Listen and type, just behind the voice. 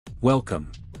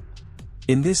Welcome.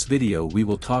 In this video we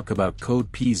will talk about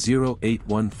code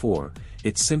P0814,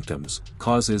 its symptoms,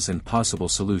 causes and possible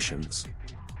solutions.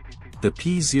 The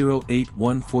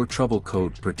P0814 trouble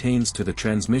code pertains to the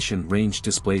transmission range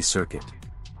display circuit.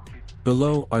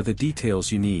 Below are the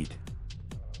details you need.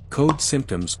 Code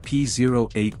symptoms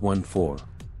P0814.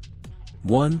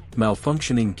 1.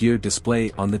 Malfunctioning gear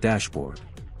display on the dashboard.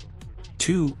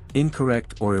 2.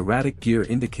 Incorrect or erratic gear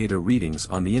indicator readings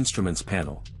on the instruments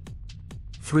panel.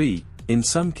 3. In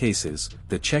some cases,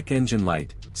 the check engine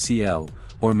light, CL,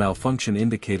 or malfunction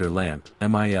indicator lamp,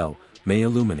 MIL, may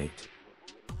illuminate.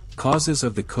 Causes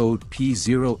of the code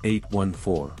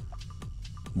P0814.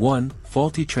 1.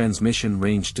 Faulty transmission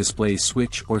range display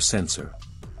switch or sensor.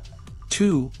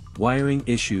 2. Wiring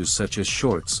issues such as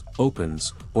shorts,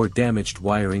 opens, or damaged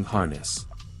wiring harness.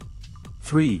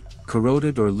 3.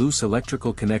 Corroded or loose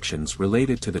electrical connections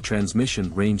related to the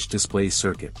transmission range display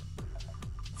circuit.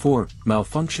 4.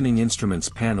 Malfunctioning instruments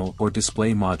panel or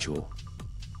display module.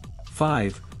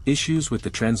 5. Issues with the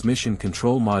transmission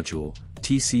control module,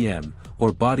 TCM,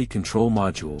 or body control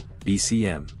module,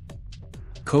 BCM.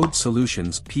 Code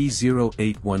solutions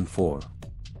P0814.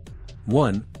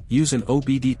 1. Use an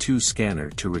OBD2 scanner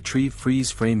to retrieve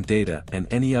freeze frame data and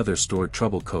any other stored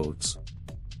trouble codes.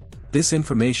 This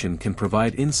information can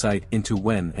provide insight into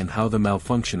when and how the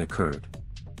malfunction occurred.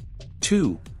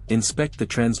 2. Inspect the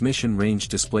transmission range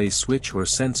display switch or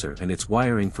sensor and its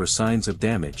wiring for signs of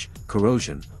damage,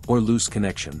 corrosion, or loose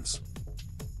connections.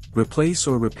 Replace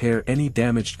or repair any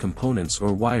damaged components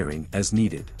or wiring as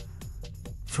needed.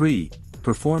 3.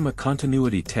 Perform a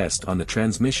continuity test on the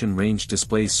transmission range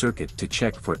display circuit to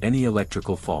check for any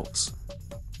electrical faults.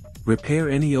 Repair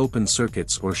any open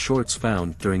circuits or shorts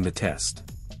found during the test.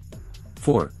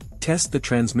 4. Test the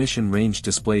transmission range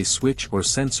display switch or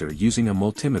sensor using a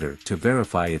multimeter to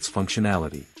verify its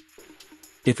functionality.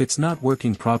 If it's not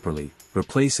working properly,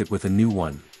 replace it with a new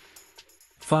one.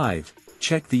 5.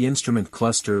 Check the instrument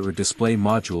cluster or display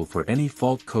module for any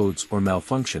fault codes or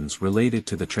malfunctions related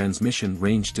to the transmission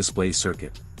range display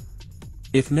circuit.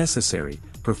 If necessary,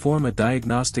 perform a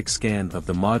diagnostic scan of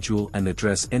the module and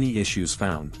address any issues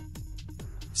found.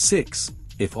 6.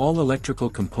 If all electrical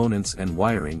components and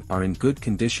wiring are in good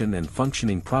condition and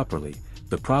functioning properly,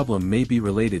 the problem may be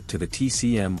related to the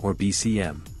TCM or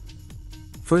BCM.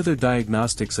 Further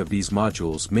diagnostics of these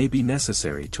modules may be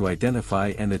necessary to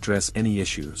identify and address any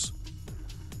issues.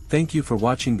 Thank you for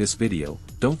watching this video.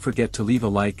 Don't forget to leave a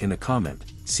like and a comment.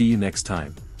 See you next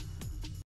time.